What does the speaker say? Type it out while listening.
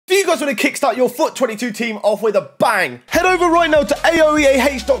guys want to kickstart your FUT 22 team off with a bang, head over right now to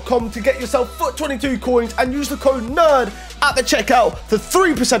aoeah.com to get yourself FUT 22 coins and use the code NERD at the checkout for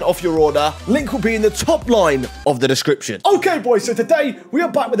 3% off your order. Link will be in the top line of the description. Okay, boys, so today we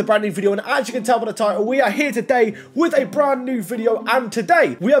are back with a brand new video, and as you can tell by the title, we are here today with a brand new video, and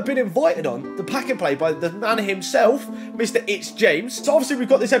today we have been invited on the pack and play by the man himself, Mr. ItsJames. So obviously we've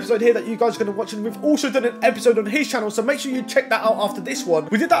got this episode here that you guys are going to watch, and we've also done an episode on his channel, so make sure you check that out after this one.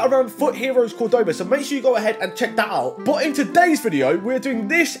 We did that around FUT Heroes Cordoba, so make sure you go ahead and check that out. But in today's video, we're doing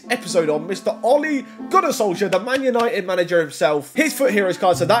this episode on Mr. Ole Gunnar Solskjær, the Man United manager himself, his FUT Heroes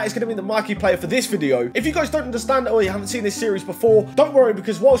card, so that is going to be the marquee player for this video. If you guys don't understand it or you haven't seen this series before, don't worry,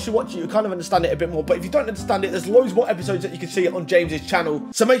 because whilst you watch it, you kind of understand it a bit more. But if you don't understand it, there's loads more episodes that you can see on James's channel,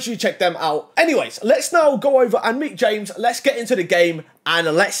 so make sure you check them out. Anyways, let's now go over and meet James. Let's get into the game and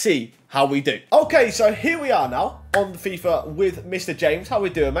let's see how we do. Okay, so here we are now on the FIFA with Mr. James. How we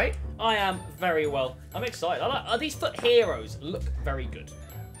doing, mate? I am very well. I'm excited. These FUT Heroes look very good.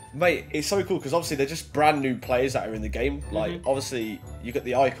 Mate, it's so cool because obviously they're just brand new players that are in the game. Like, obviously, you get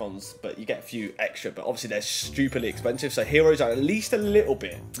the icons, but you get a few extra. But obviously, they're stupidly expensive. So heroes are at least a little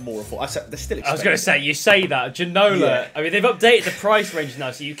bit more affordable. I said they're still expensive. I was going to say, you say that. Ginola. Yeah. I mean, they've updated the price range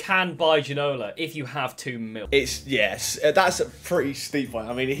now, so you can buy Ginola if you have 2 mil. It's, yes, that's a pretty steep one.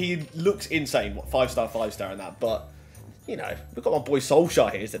 I mean, he looks insane. What, 5-star, 5-star and that. But, you know, we've got my boy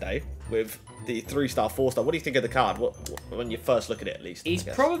Solskjær here today with the 3-star, 4-star. What do you think of the card? What when you first look at it, at least? He's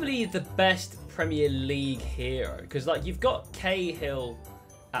probably the best Premier League hero because, like, you've got Cahill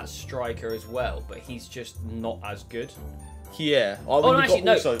at striker as well, but he's just not as good. Yeah. Oh, no, actually,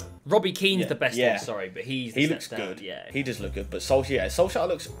 no. Robbie Keane's the best one, sorry, but he looks good. Yeah, he does look good. But Solskjær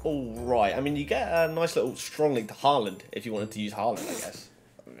looks all right. I mean, you get a nice little strong link to Haaland if you wanted to use Haaland, I guess.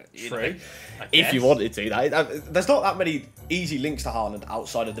 True. If you wanted to. There's not that many easy links to Haaland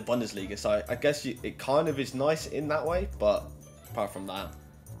outside of the Bundesliga, so I guess it kind of is nice in that way, but apart from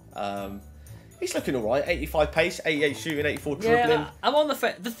that, he's looking alright. 85 pace, 88 shooting, 84 dribbling. Yeah, I'm on the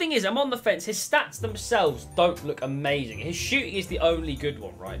fence. The thing is, I'm on the fence. His stats themselves don't look amazing. His shooting is the only good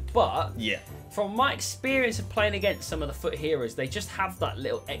one, right? But yeah, from my experience of playing against some of the FUT Heroes, they just have that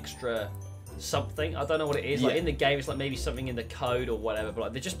little extra something. I don't know what it is. Like in the game, it's like maybe something in the code or whatever, but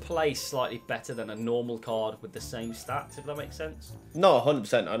like they just play slightly better than a normal card with the same stats, if that makes sense. No,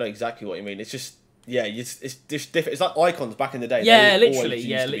 100%. I know exactly what you mean. It's just, yeah, it's just different. It's like icons back in the day. Yeah, literally.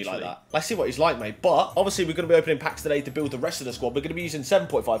 Yeah, literally. Be like that. Let's see what he's like, mate. But obviously, we're going to be opening packs today to build the rest of the squad. We're going to be using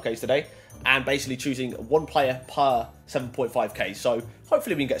 7.5Ks today and basically choosing one player per 7.5K. So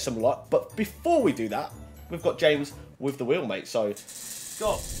hopefully we can get some luck. But before we do that, we've got James with the wheel, mate. So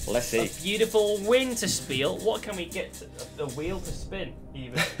let's see. A beautiful win to spiel. What can we get? A wheel to spin,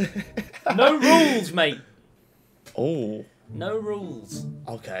 even. No rules, mate. Oh. No rules.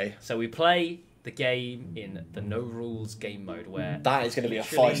 Okay. So we play the game in the no rules game mode, where that is going to be a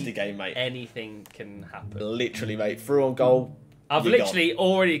feisty game, mate. Anything can happen. Literally, mate. Through on goal. I've literally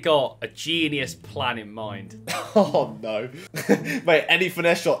already got a genius plan in mind. Oh, no. Mate, any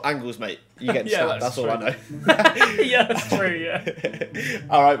finesse shot angles, mate. You get snapped. That's all I know. Yeah, that's true, yeah.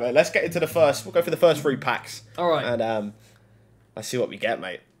 All right, mate. Let's get into the first. We'll go for the first 3 packs. All right. And let's see what we get,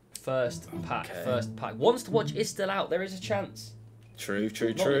 mate. First pack. Once the watch is still out, there is a chance. True.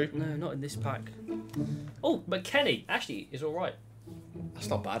 No, not in this pack. Oh, but Kenny actually is all right. That's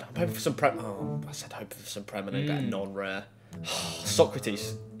not bad. I'm hoping for some Prem. Oh, I said hoping for some Prem and then get a non-rare.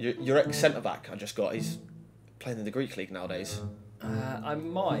 Socrates, your ex-centre-back I just got. He's playing in the Greek league nowadays. I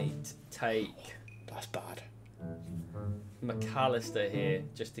might take... That's bad. McAllister here,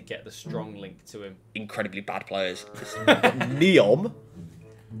 just to get the strong link to him. Incredibly bad players. Neom.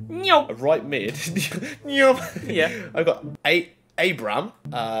 Neom. Right mid. Neom. Yeah. I've got Abram.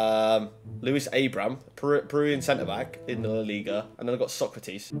 Luis Abram. Peruvian centre-back in the La Liga. And then I've got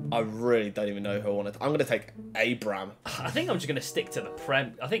Socrates. I really don't even know who I want to... I'm going to take Abram. I think I'm just going to stick to the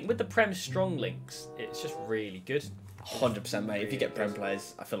Prem. I think with the Prem strong links, it's just really good. 100%, mate. If you get Prem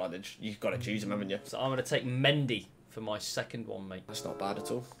players, I feel like you've got to choose them, haven't you? So I'm going to take Mendy for my second one, mate. That's not bad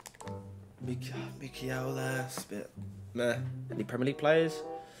at all. Mikel there. It's a bit meh. Any Premier League players?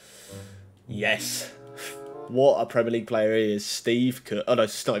 Yes. What a Premier League player he is. Steve Cook. Oh, no,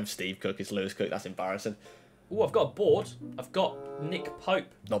 it's not even Steve Cook. It's Lewis Cook. That's embarrassing. Oh, I've got a board. I've got Nick Pope.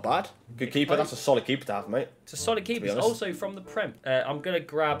 Not bad. Good keeper. That's a solid keeper to have, mate. It's a solid keeper. It's also from the Prem. I'm going to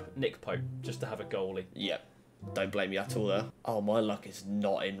grab Nick Pope just to have a goalie. Yep. Don't blame you at all there. Oh, my luck is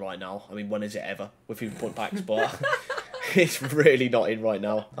not in right now. I mean, when is it ever with FIFA point packs? But it's really not in right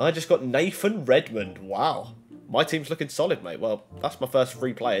now. I just got Nathan Redmond. Wow. My team's looking solid, mate. Well, that's my first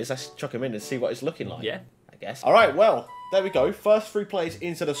 3 players. Let's chuck him in and see what it's looking like. Yeah. I guess. All right, well, there we go. First 3 players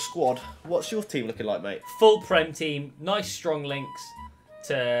into the squad. What's your team looking like, mate? Full Prem team. Nice strong links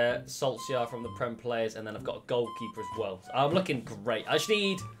to Solskjær from the Prem players. And then I've got a goalkeeper as well. So I'm looking great. I just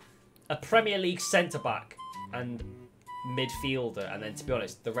need a Premier League centre-back and midfielder. And then, to be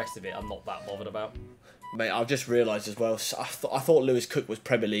honest, the rest of it I'm not that bothered about. Mate, I've just realised as well, I thought Lewis Cook was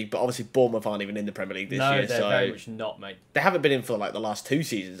Premier League, but obviously Bournemouth aren't even in the Premier League this year. No, they're very much not, mate. They haven't been in for like the last 2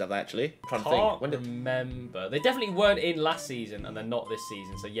 seasons, have they actually? I'm trying to think. Remember. They definitely weren't in last season, and they're not this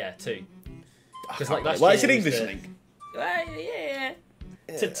season, so yeah, 2. Because like last year, it's an English league. Yeah.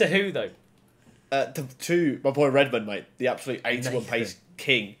 To who, though? To my boy Redmond, mate. The absolute 81 pace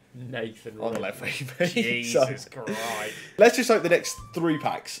king. Nathan on the left wing, mate. Jesus Christ. Let's just hope the next 3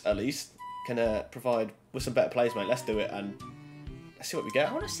 packs, at least, can provide with some better players, mate. Let's do it and let's see what we get.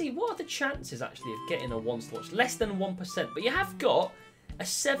 I want to see what are the chances actually of getting a 1-slot. Less than 1%, but you have got a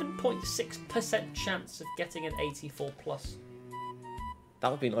 7.6% chance of getting an 84 plus.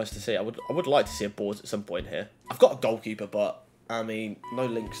 That would be nice to see. I would like to see a board at some point here. I've got a goalkeeper, but I mean, no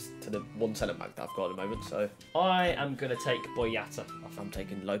links to the 1 centre back that I've got at the moment. So I am gonna take Boyata. I'm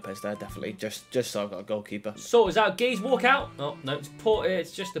taking Lopez there, definitely. Just so I've got a goalkeeper. Sort us out, Geese. Walk out. Oh no,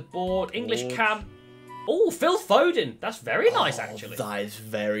 it's just a board. English cam. Oh, Phil Foden. That's very nice, actually. That is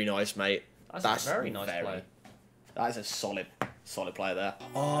very nice, mate. That's a very nice player. That is a solid player there.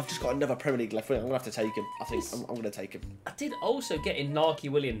 Oh, I've just got another Premier League left wing. I'm going to have to take him. I think I'm going to take him. I did also get in Narky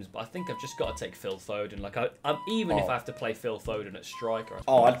Williams, but I think I've just got to take Phil Foden. Like, even if I have to play Phil Foden at striker.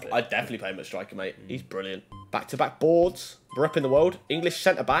 I'd definitely play him at striker, mate. He's brilliant. Back-to-back boards. We're up in the world. English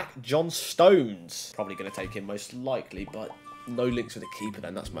centre-back, John Stones. Probably going to take him most likely, but no links with the keeper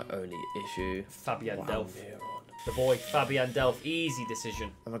then. That's my only issue. Fabian Delph. The boy, Fabian Delph. Easy decision.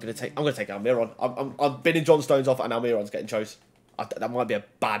 I'm going to take Almiron. I've been in John Stones off and Almiron's getting chosen. That might be a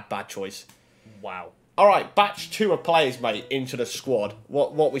bad choice. Wow. All right, batch 2 of players, mate, into the squad.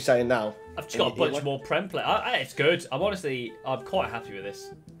 What are we saying now? I've just got a bunch more Prem players. It's good. I'm quite happy with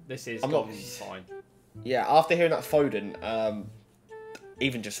this. This is fine. Yeah, after hearing that Foden,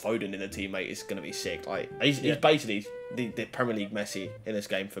 even just Foden in the team, mate, is going to be sick. Like he's basically the Premier League Messi in this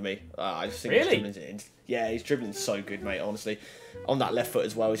game for me. I just think he's dribbling so good, mate. Honestly, on that left foot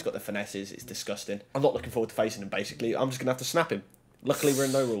as well, he's got the finesses. It's disgusting. I'm not looking forward to facing him. Basically, I'm just going to have to snap him. Luckily, we're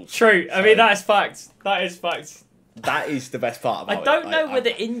in no rules. True. I mean, that is fact. That is fact. That is the best part about it. I don't know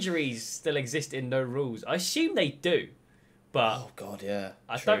whether injuries still exist in no rules. I assume they do. But oh god, yeah.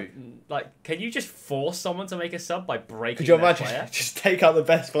 I don't like. Can you just force someone to make a sub by breaking? Could you imagine? Player? Just take out the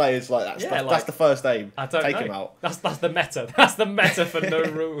best players like that. That's the first aim. I don't take know. Him out. That's the meta. That's the meta for no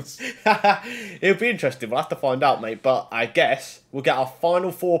rules. It'll be interesting. We'll have to find out, mate. But I guess we'll get our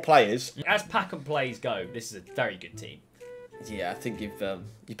final 4 players. As pack and plays go, this is a very good team. Yeah, I think you've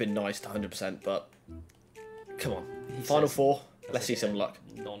been nice to 100%, but come on, final 4. Let's see some luck.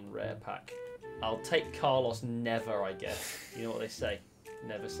 Non-rare pack. I'll take Carlos Never, I guess. You know what they say?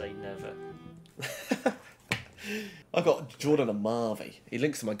 Never say never. I've got Jordan Amavi. He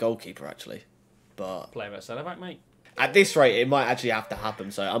links to my goalkeeper, actually. But play him at centre-back, mate. At this rate, it might actually have to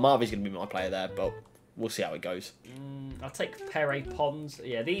happen. So Amavi's going to be my player there, but we'll see how it goes. I'll take Pere Pons.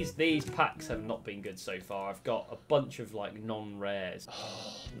 Yeah, these packs have not been good so far. I've got a bunch of like non-rares.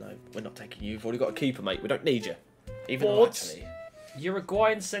 Oh, no, we're not taking you. You've already got a keeper, mate. We don't need you. Even actually.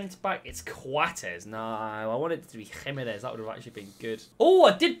 Uruguayan centre-back, it's Coates. No, I wanted it to be Jimenez. That would have actually been good. Oh,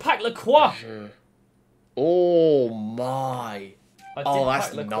 I did pack Lacroix. Oh, my.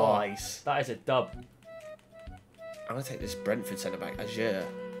 That's nice. That is a dub. I'm going to take this Brentford centre-back, Azure.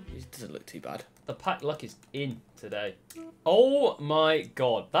 He doesn't look too bad. The pack luck is in today. Oh, my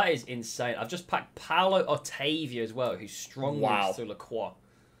God. That is insane. I've just packed Paolo Otavio as well, who's strong to Lacroix.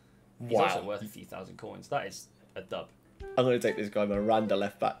 He's also worth a few thousand coins. That is a dub. I'm going to take this guy Miranda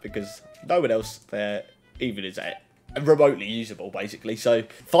left back because no one else there even is remotely usable, basically. So,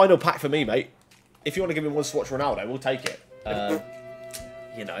 final pack for me, mate. If you want to give me one to watch Ronaldo, we'll take it.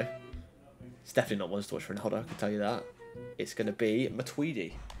 You know, it's definitely not one to watch Ronaldo, I can tell you that. It's going to be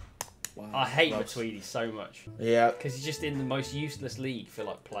Matuidi. Wow. I hate Matuidi so much. Yeah. Because he's just in the most useless league for,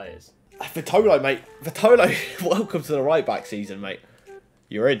 like, players. Vitolo, mate. Vitolo, welcome to the right-back season, mate.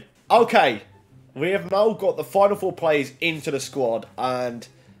 You're in. Okay. We have now got the final 4 players into the squad, and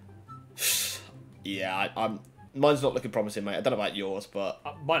yeah, mine's not looking promising, mate. I don't know about yours, but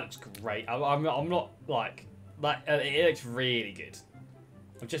mine looks great. I'm not like it looks really good.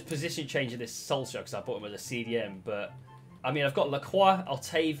 I'm just position changing this Solskjær because I bought him as a CDM, but I mean I've got Lacroix,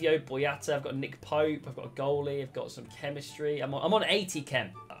 Altavio, Boyata, I've got Nick Pope, I've got a goalie, I've got some chemistry. I'm on 80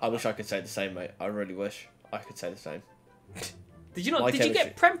 chem. I wish I could say the same, mate. I really wish I could say the same. Did you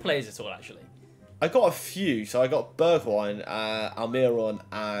get Prem players at all, actually? I got a few. So I got Bergwijn, Almiron,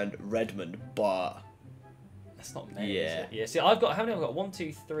 and Redmond, but that's not many. Yeah. Is it? Yeah. See, I've got how many? I've got 1,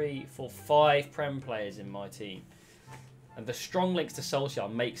 2, 3, 4, 5 Prem players in my team, and the strong links to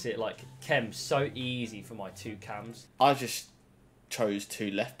Solskjær makes it like so easy for my 2 cams. I just chose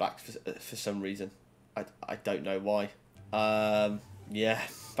 2 left backs for some reason. I don't know why. Yeah,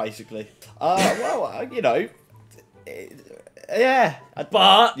 basically. Well, you know, yeah.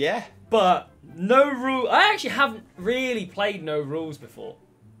 But no rule. I actually haven't really played no rules before,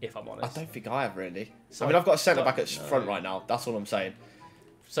 if I'm honest. I don't think I have really. So I mean, I've got a centre back at front right now. That's all I'm saying.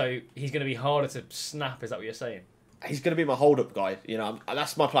 So he's going to be harder to snap. Is that what you're saying? He's going to be my hold-up guy. You know,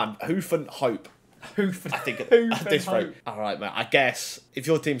 that's my plan. Hoof and hope. Hoof and I think hoof at this and rate. hope. All right, mate. I guess if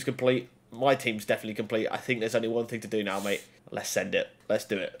your team's complete, my team's definitely complete. I think there's only one thing to do now, mate. Let's send it. Let's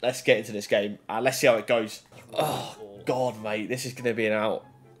do it. Let's get into this game. Let's see how it goes. Oh, God, mate. This is going to be an out.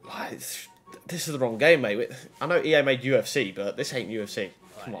 This is the wrong game, mate. I know EA made UFC, but this ain't UFC.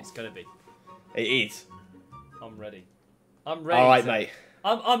 Come on. It's going to be. It is. I'm ready. I'm ready. All right, mate.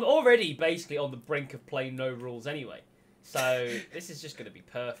 I'm already basically on the brink of playing no rules anyway. So this is just going to be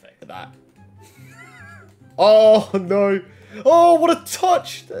perfect. Look at that. Oh, no. Oh, what a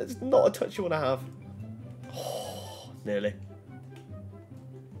touch. That's not a touch you want to have. Oh, nearly.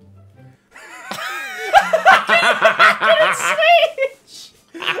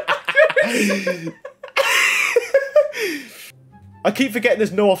 I keep forgetting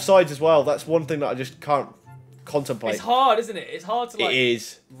there's no offsides as well. That's one thing that I just can't contemplate. It's hard, isn't it? It's hard to like. It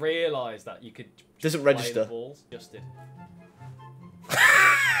is. Realise that you could. Doesn't play register. The balls. Just did.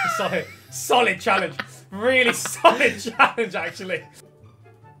 Solid challenge. Really solid challenge, actually.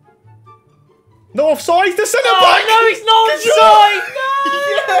 No offside. The centre back. No, he's not offside.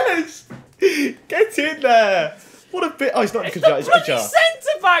 No. Yes. Get in there. What a bit. Oh, he's not in control. He's bloody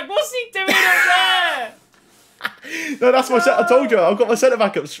centre back. What's he doing up there? No, that's my set. I told you, I've got my centre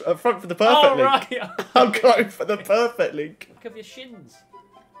back up front for the perfect link. Right. I'm going for the perfect link. Look at your shins.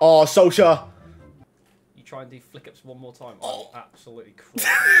 Oh, Solskjær. You try and do flick ups one more time. Oh, absolutely crazy.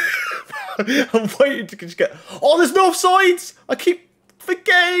 I'm waiting to just get. Oh, there's no offsides. I keep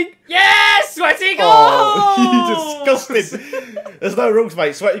forgetting. Yes, sweaty goals. Oh, you disgusting. There's no rules,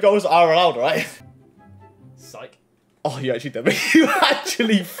 mate. Sweaty goals are allowed, right? Psych. Oh, you actually did me. You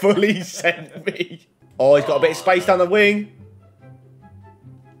actually fully sent me. Oh, he's got a bit of space down the wing.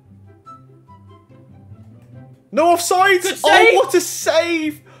 No offsides. Good save. Oh, what a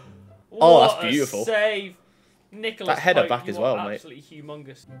save. Oh, that's beautiful. What a save. Nicholas That header Pope, back you as well, are mate. Absolutely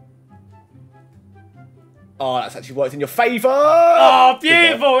humongous. Oh, that's actually worked in your favour. Oh,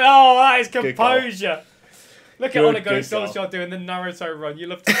 beautiful. Oh, that is composure. Look at Ole Gunnar Solskjær doing the Naruto run. You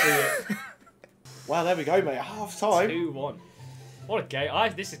love to see it. Wow, there we go, mate. Half time. 2-1. What a game.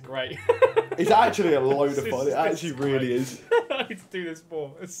 This is great. It's actually a load of fun. It actually really is. I need to do this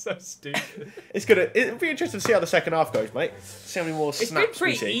more. It's so stupid. It'll be interesting to see how the second half goes, mate. See how many more snaps It's been we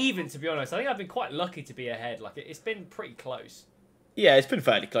pretty see. even, to be honest. I think I've been quite lucky to be ahead. Like it's been pretty close. Yeah, it's been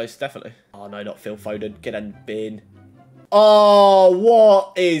fairly close, definitely. Oh, no, not Phil Foden. Get in bin. Oh,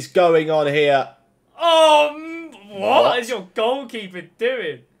 what is going on here? Oh, what is your goalkeeper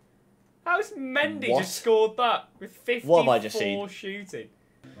doing? How's Mendy just scored that with 54 shooting?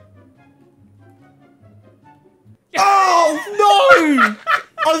 Oh, no!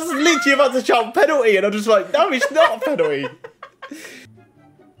 I was literally about to shout penalty, and I'm just like, no, it's not a penalty.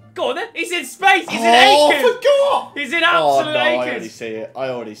 Go on then. He's in space. He's in acres. I forgot. He's in absolute acres. I acres. see it. I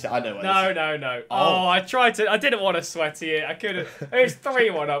already see it. I know what No. Oh, I tried to. I didn't want to sweaty it. I could have. It was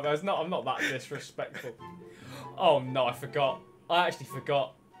 3-1 up. I'm not that disrespectful. Oh no, I forgot. I actually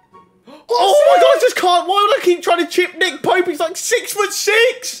forgot. Oh my god, I just can't. Why would I keep trying to chip Nick Pope? He's like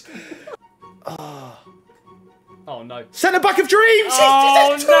 6'6". Oh no. Centre back of dreams.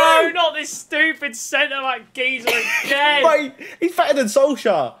 Oh no, not this stupid centre back geezer again. Mate, he's better than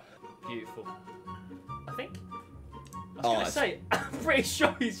Solskjær. Beautiful. I think. I was going to say, I'm pretty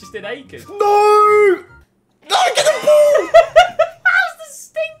sure he's just in acres. No! No, get the ball! How's the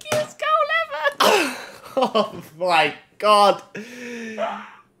stinkiest goal ever? Oh my god.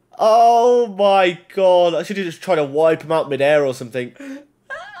 Oh my god. I should have just tried to wipe him out mid-air or something.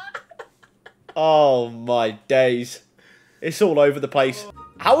 Oh my days. It's all over the place.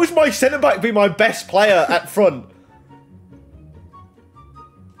 How is my centre-back be my best player at front?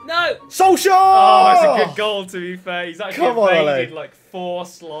 No! Solskjær! Oh, it's a good goal, to be fair. He's actually evaded on, like 4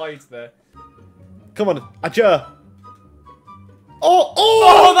 slides there. Come on, Adjur.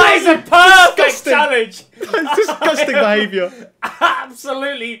 Oh, that is a perfect challenge! That's disgusting behaviour.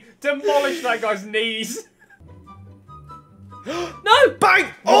 Absolutely demolished that guy's knees. No! Bang!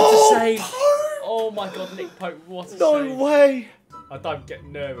 What a save. Oh my god, Nick Pope, what a No save. way. I don't get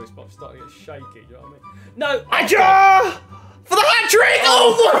nervous, but I'm starting to get shaky, you know what I mean? No! Aja! For the hat-trick!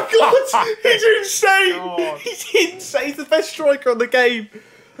 Oh my god! He's insane! God. He's insane. He's the best striker on the game.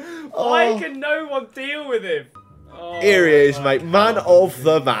 Why can no one deal with him? Oh, Here he is, mate. Man of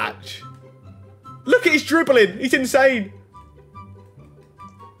the match. Look at his dribbling. He's insane.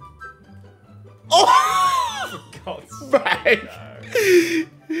 Oh! For God's Mate. sake,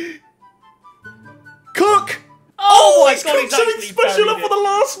 no. Cook! Oh my he's god, got he's something actually special up buried for the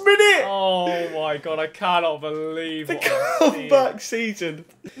last minute. Oh my god, I cannot believe The what I'm seeing. comeback season.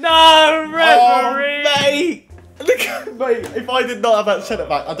 No, Oh, referee! mate. Look at mate. If I did not have that centre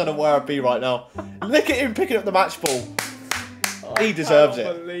back, I don't know where I'd be right now. Look at him picking up the match ball. He deserves I it.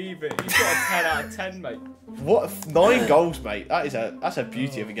 can't believe it. He's got a 10 out of 10, mate. What 9 goals, mate? That's a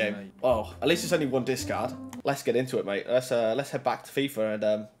beauty of a game. mate. Oh, at least it's only one discard. Let's get into it, mate. Let's head back to FIFA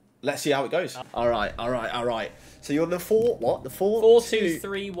and let's see how it goes. All right. So you're on the 4. What? The 4.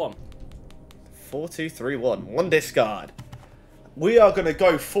 4-2-3-1. 4-2-3-1. One discard. We are gonna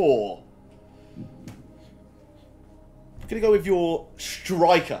go for. Gonna go with your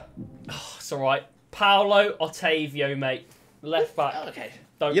striker. Oh, it's alright. Paolo Ottavio, mate. Left back. Okay.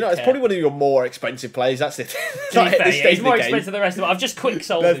 Don't You know, it's care. probably one of your more expensive players. That's it. To be fair, yeah, he's more expensive than the rest of them. I've just quick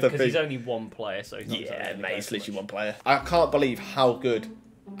sold That's him the because he's thing. only one player, so he's not Yeah, exactly mate, it's very literally much. one player. I can't believe how good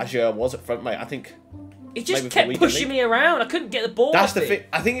Azure was at front, mate. I think He just maybe for kept weekend pushing league. me around. I couldn't get the ball. That's off the him. thing.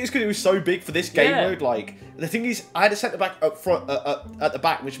 I think it's because he was so big for this game Yeah. mode. Like the thing is, I had a centre back up front at the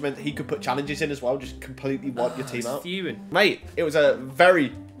back, which meant he could put challenges in as well, just completely wipe your team It's out. fuming. Mate, it was a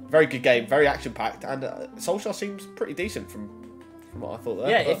very, very good game, very action packed, and Solskjær seems pretty decent from what I thought there.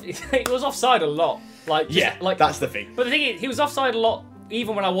 Yeah, but- it was offside a lot. Like, just, yeah, like that's the thing. But the thing is, he was offside a lot,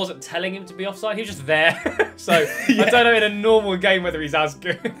 even when I wasn't telling him to be offside. He was just there. So Yeah. I don't know in a normal game whether he's as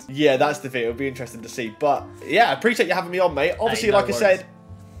good. Yeah, that's the thing. It'll be interesting to see. But yeah, I appreciate you having me on, mate. Obviously, Hey, no like I worries. said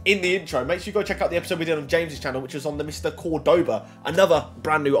in the intro, make sure you go check out the episode we did on James's channel, which was on the Mr. Cordoba, another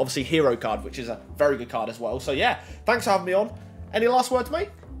brand new, obviously, hero card, which is a very good card as well. So yeah, thanks for having me on. Any last words, mate?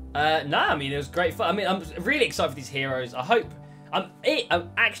 No, I mean, it was great fun. I mean, I'm really excited for these heroes. I hope. I'm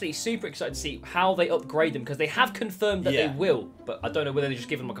actually super excited to see how they upgrade them because they have confirmed that Yeah. they will, but I don't know whether they just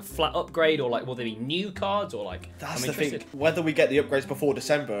give them like a flat upgrade or like will there be new cards or like. That's I'm the thing. interested. Whether we get the upgrades before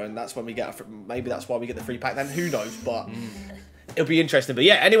December, and that's when we get maybe that's why we get the free pack. Then who knows? But it'll be interesting. But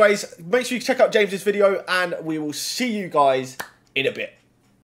yeah, anyways, make sure you check out James's video, and we will see you guys in a bit.